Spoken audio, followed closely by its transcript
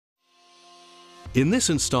In this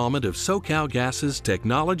installment of SoCalGas's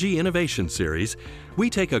Technology Innovation Series, we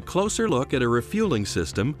take a closer look at a refueling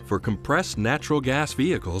system for compressed natural gas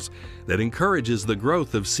vehicles that encourages the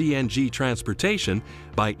growth of CNG transportation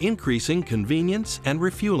by increasing convenience and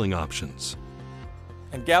refueling options.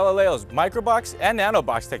 And Galileo's Microbox and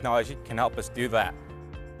Nanobox technology can help us do that.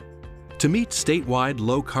 To meet statewide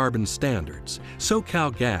low-carbon standards,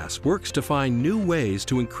 SoCalGas works to find new ways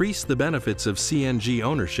to increase the benefits of CNG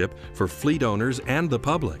ownership for fleet owners and the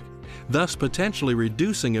public, thus potentially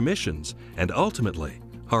reducing emissions and ultimately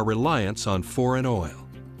our reliance on foreign oil.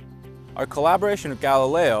 Our collaboration with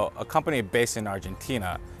Galileo, a company based in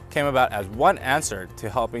Argentina, came about as one answer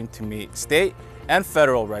to helping to meet state and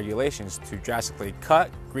federal regulations to drastically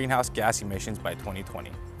cut greenhouse gas emissions by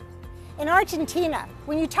 2020. In Argentina,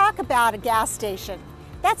 when you talk about a gas station,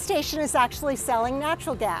 that station is actually selling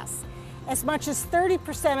natural gas. As much as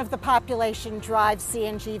 30% of the population drives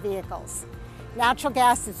CNG vehicles. Natural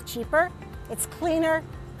gas is cheaper, it's cleaner,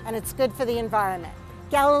 and it's good for the environment.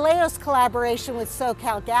 Galileo's collaboration with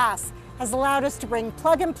SoCalGas has allowed us to bring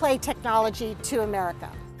plug-and-play technology to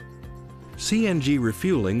America. CNG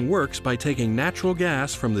refueling works by taking natural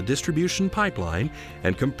gas from the distribution pipeline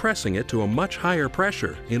and compressing it to a much higher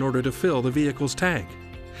pressure in order to fill the vehicle's tank.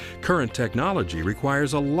 Current technology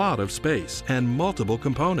requires a lot of space and multiple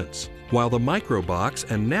components, while the Microbox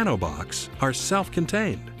and Nanobox are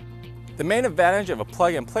self-contained. The main advantage of a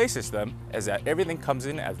plug-and-play system is that everything comes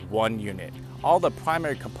in as one unit. All the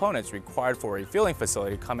primary components required for a refueling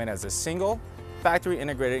facility come in as a single,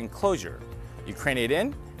 factory-integrated enclosure. You crane it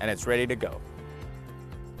in, and it's ready to go.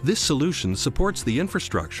 This solution supports the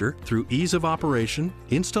infrastructure through ease of operation,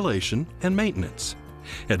 installation, and maintenance.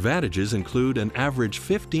 Advantages include an average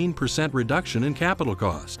 15% reduction in capital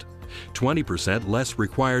cost, 20% less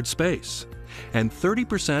required space, and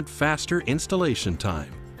 30% faster installation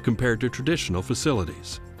time compared to traditional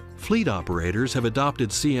facilities. Fleet operators have adopted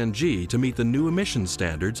CNG to meet the new emission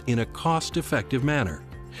standards in a cost-effective manner.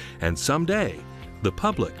 And someday, the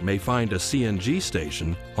public may find a CNG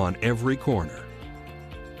station on every corner.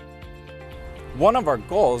 One of our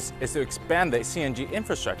goals is to expand the CNG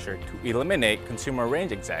infrastructure to eliminate consumer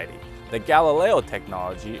range anxiety. The Galileo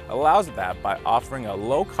technology allows that by offering a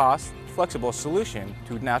low-cost, flexible solution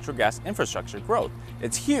to natural gas infrastructure growth.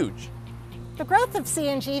 It's huge. The growth of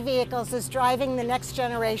CNG vehicles is driving the next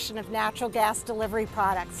generation of natural gas delivery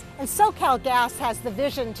products, and SoCalGas has the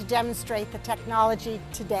vision to demonstrate the technology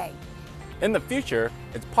today. In the future,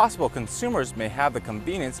 it's possible consumers may have the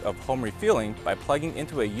convenience of home refueling by plugging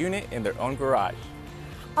into a unit in their own garage.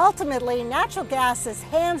 Ultimately, natural gas is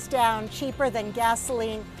hands down cheaper than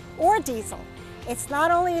gasoline or diesel. It's not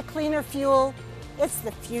only a cleaner fuel, it's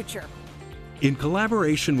the future. In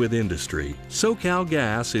collaboration with industry,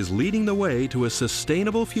 SoCalGas is leading the way to a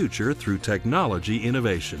sustainable future through technology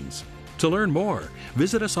innovations. To learn more,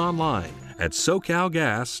 visit us online at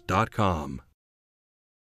SoCalGas.com.